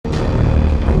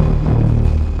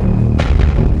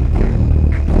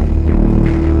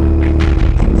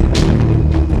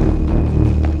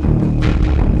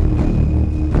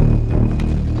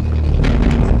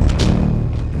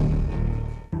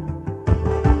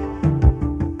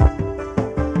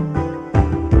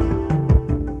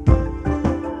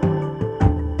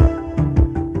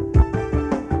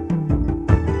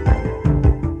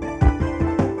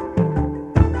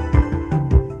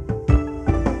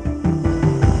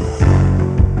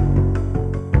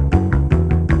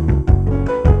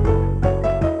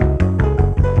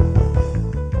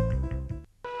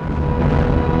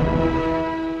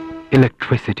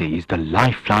Electricity is the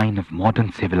lifeline of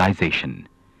modern civilization.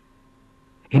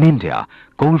 In India,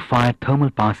 coal-fired thermal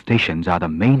power stations are the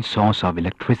main source of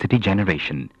electricity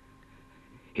generation.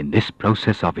 In this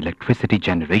process of electricity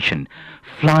generation,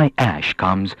 fly ash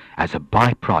comes as a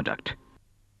byproduct.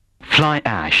 Fly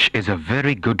ash is a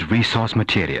very good resource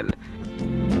material.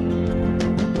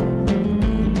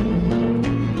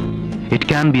 It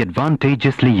can be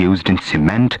advantageously used in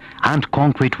cement and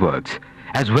concrete works,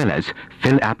 as well as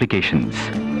fill applications.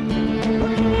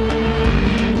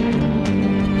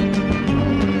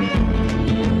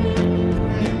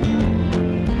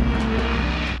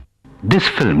 This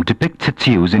film depicts its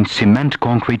use in cement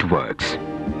concrete works.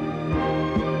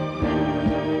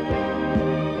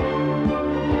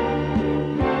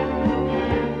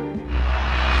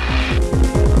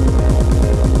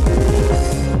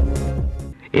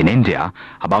 In India,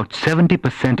 about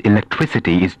 70%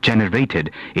 electricity is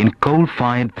generated in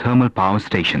coal-fired thermal power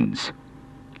stations.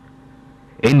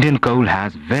 Indian coal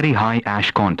has very high ash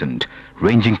content,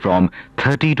 ranging from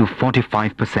 30 to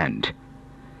 45%.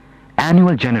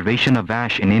 Annual generation of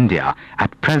ash in India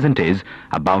at present is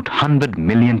about 100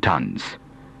 million tons.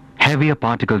 Heavier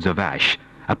particles of ash,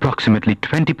 approximately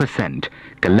 20%,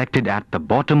 collected at the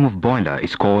bottom of boiler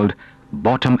is called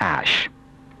bottom ash.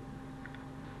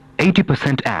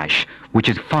 80% ash, which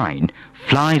is fine,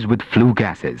 flies with flue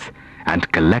gases,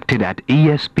 and collected at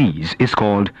ESPs is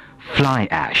called fly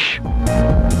ash.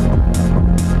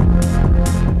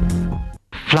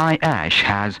 Fly ash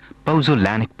has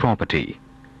pozzolanic property.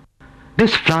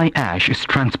 This fly ash is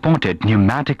transported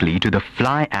pneumatically to the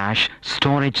fly ash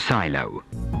storage silo.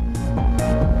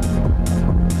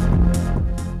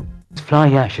 Fly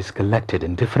ash is collected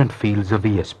in different fields of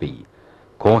ESP.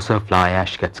 Coarser fly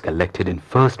ash gets collected in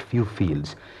first few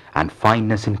fields and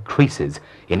fineness increases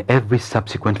in every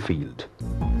subsequent field.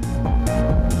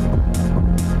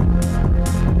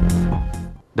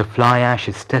 The fly ash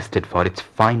is tested for its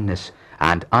fineness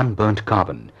and unburnt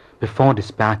carbon before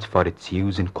dispatch for its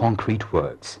use in concrete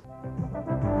works.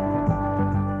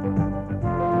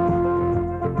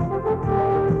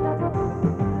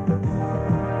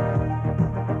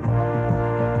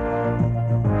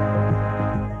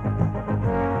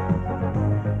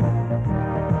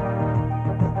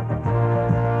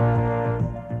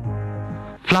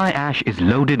 Fly ash is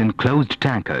loaded in closed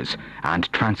tankers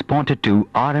and transported to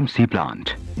RMC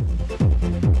plant.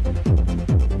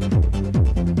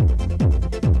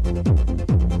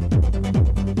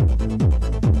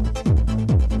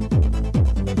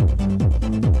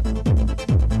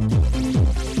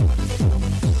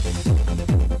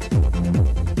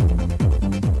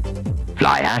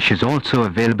 Fly ash is also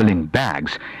available in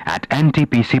bags at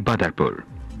NTPC Badarpur.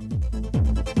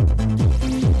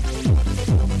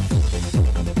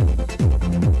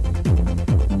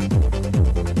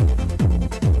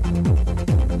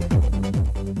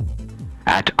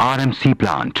 At RMC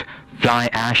plant, fly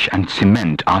ash and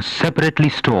cement are separately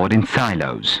stored in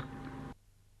silos.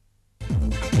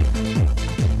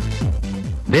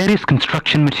 Various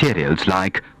construction materials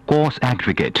like coarse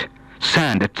aggregate,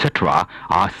 sand, etc.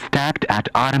 are stacked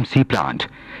at RMC plant,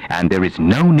 and there is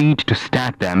no need to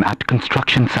stack them at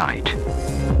construction site.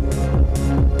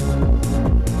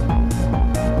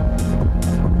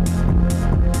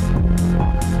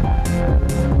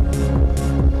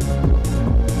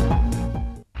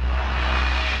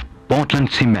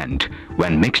 Portland cement,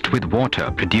 when mixed with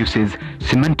water, produces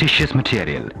cementitious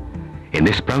material. In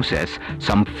this process,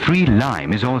 some free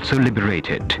lime is also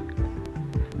liberated.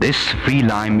 This free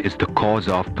lime is the cause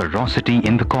of porosity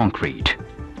in the concrete.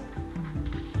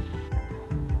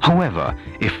 However,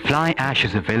 if fly ash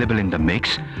is available in the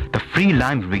mix, the free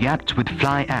lime reacts with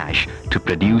fly ash to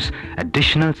produce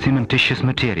additional cementitious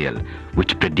material,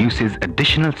 which produces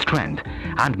additional strength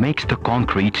and makes the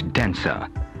concrete denser,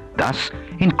 thus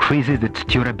increases its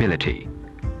durability.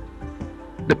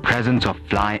 The presence of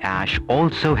fly ash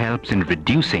also helps in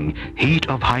reducing heat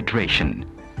of hydration.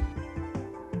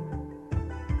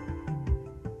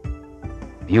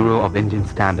 Bureau of Indian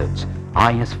Standards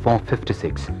IS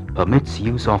 456 permits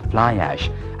use of fly ash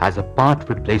as a part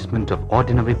replacement of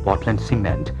ordinary Portland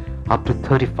cement up to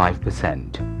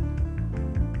 35%.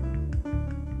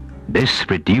 This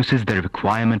reduces the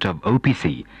requirement of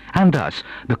OPC, and thus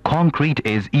the concrete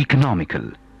is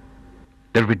economical.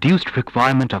 The reduced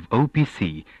requirement of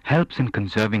OPC helps in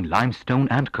conserving limestone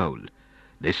and coal.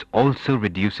 This also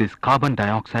reduces carbon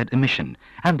dioxide emission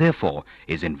and therefore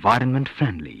is environment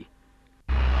friendly.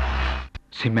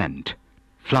 Cement,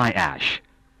 fly ash,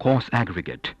 coarse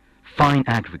aggregate, fine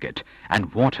aggregate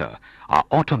and water are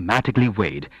automatically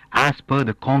weighed as per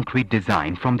the concrete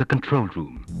design from the control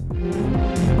room.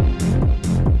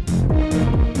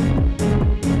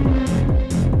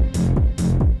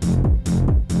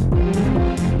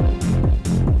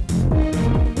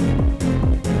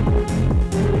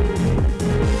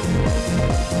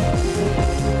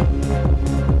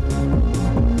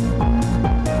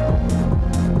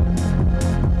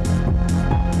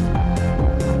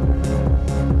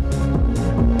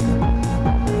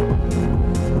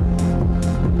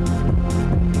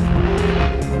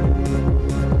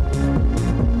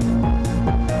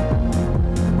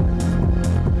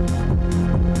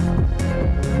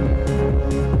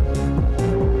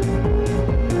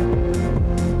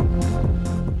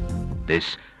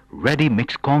 this, ready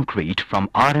mix concrete from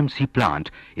RMC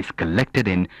plant is collected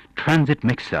in transit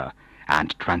mixer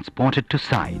and transported to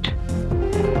site.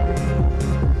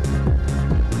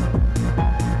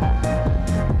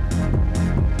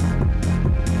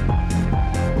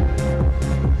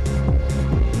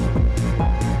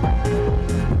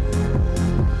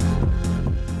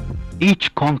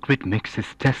 Each concrete mix is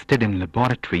tested in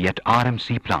laboratory at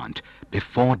RMC plant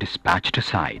before dispatch to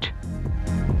site.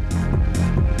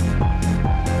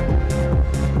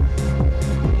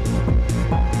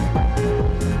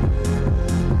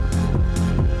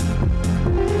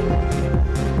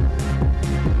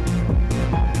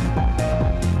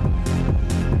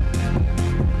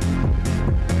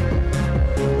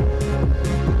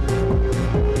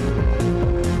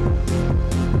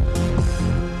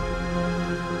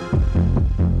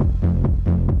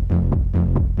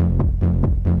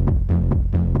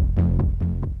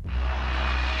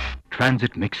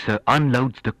 Transit mixer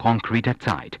unloads the concrete at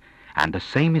site, and the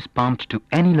same is pumped to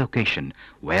any location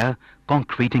where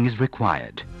concreting is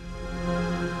required.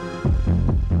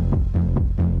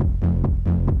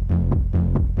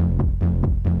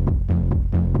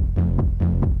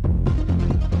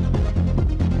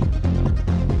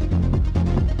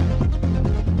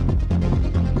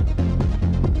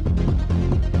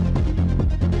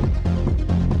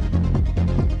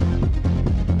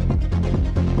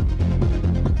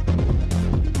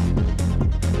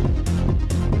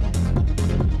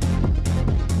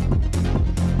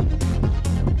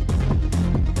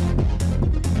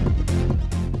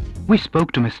 We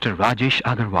spoke to Mr. Rajesh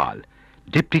Agarwal,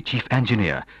 Deputy Chief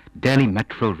Engineer, Delhi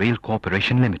Metro Rail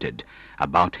Corporation Limited,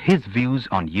 about his views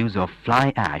on use of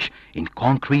fly ash in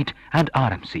concrete and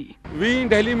RMC. We in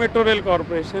Delhi Metro Rail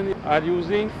Corporation are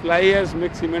using fly ash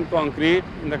mixed cement concrete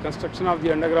in the construction of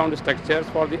the underground structures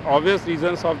for the obvious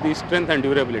reasons of the strength and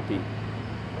durability.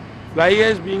 Fly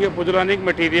ash, being a pozzolanic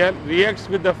material, reacts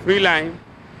with the free lime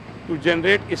to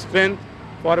generate strength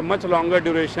for a much longer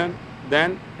duration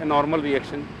than a normal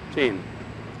reaction chain.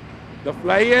 The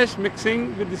fly ash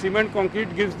mixing with the cement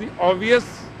concrete gives the obvious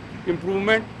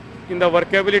improvement in the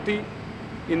workability,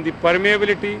 in the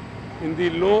permeability, in the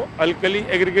low alkali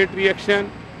aggregate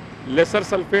reaction, lesser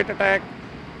sulfate attack,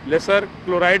 lesser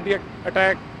chloride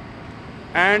attack,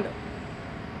 and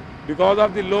because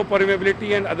of the low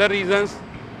permeability and other reasons,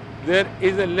 there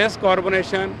is a less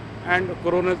carbonation and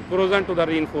corrosion to the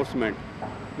reinforcement,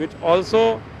 which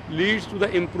also leads to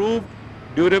the improved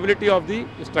durability of the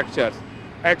structures.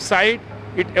 At site,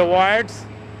 it avoids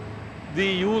the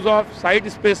use of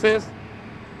site spaces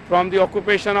from the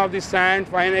occupation of the sand,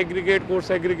 fine aggregate,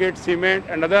 coarse aggregate, cement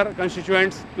and other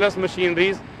constituents plus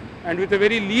machineries, and with a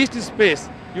very least space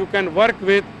you can work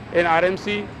with an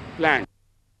RMC plant.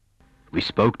 We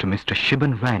spoke to Mr.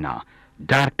 Shiban Raina,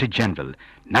 Director General,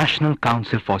 National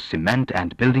Council for Cement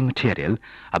and Building Material,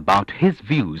 about his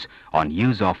views on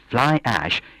use of fly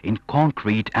ash in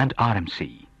concrete and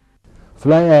RMC.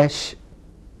 Fly ash,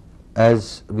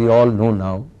 as we all know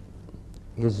now,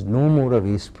 is no more a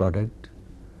waste product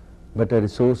but a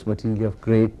resource material of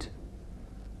great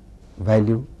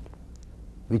value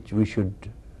which we should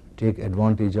take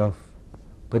advantage of,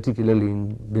 particularly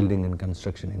in building and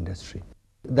construction industry.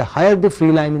 The higher the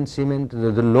free lime in cement,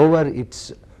 the lower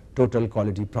its total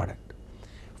quality product.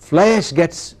 Fly ash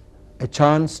gets a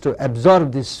chance to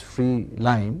absorb this free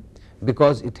lime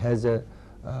because it has a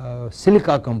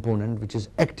silica component, which is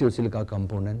active silica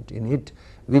component in it,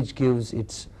 which gives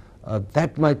its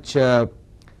that much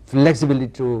flexibility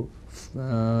to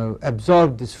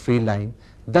absorb this free lime.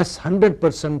 Thus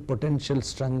 100% potential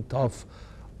strength of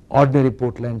ordinary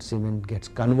Portland cement gets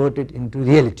converted into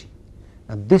reality.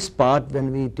 Now this part,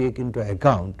 when we take into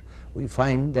account, we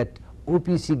find that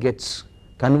OPC gets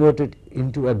converted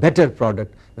into a better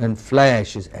product when fly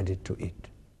ash is added to it.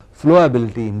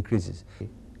 Flowability increases.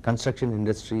 Construction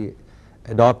industry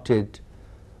adopted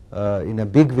in a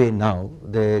big way now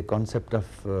the concept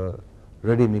of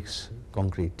ready mix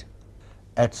concrete.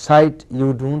 At site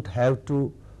you don't have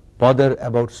to bother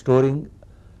about storing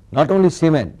not only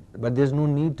cement, but there is no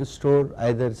need to store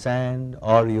either sand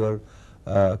or your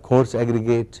coarse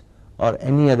aggregate or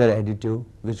any other additive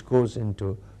which goes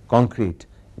into concrete.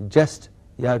 Just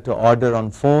you have to order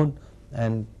on phone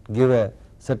and give a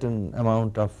certain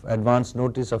amount of advance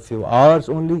notice of few hours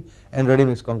only, and ready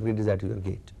mix concrete is at your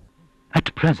gate.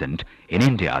 At present, in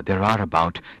India there are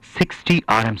about 60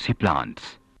 RMC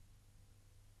plants.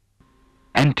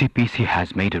 NTPC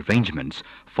has made arrangements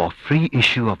for free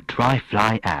issue of dry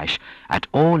fly ash at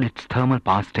all its thermal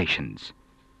power stations.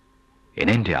 In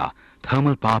India,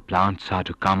 thermal power plants are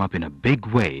to come up in a big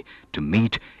way to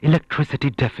meet electricity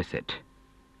deficit.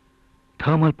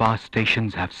 thermal power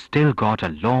stations have still got a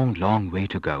long way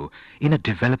to go in a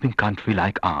developing country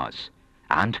like ours.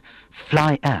 And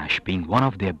fly ash, being one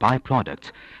of their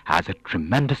byproducts, has a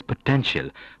tremendous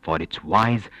potential for its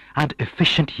wise and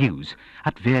efficient use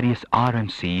at various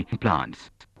RMC plants.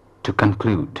 To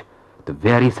conclude, the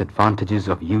various advantages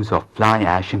of use of fly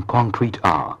ash in concrete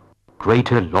are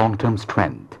greater long-term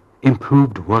strength,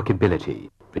 improved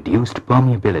workability, reduced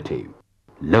permeability,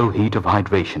 low heat of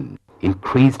hydration,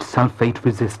 increased sulfate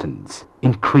resistance,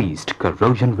 increased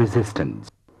corrosion resistance,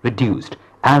 reduced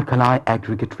alkali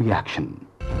aggregate reaction.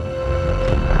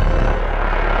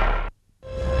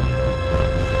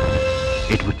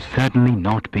 It would certainly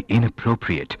not be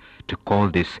inappropriate to call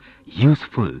this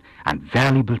useful and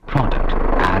valuable product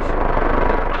as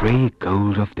the grey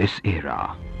gold of this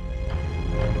era.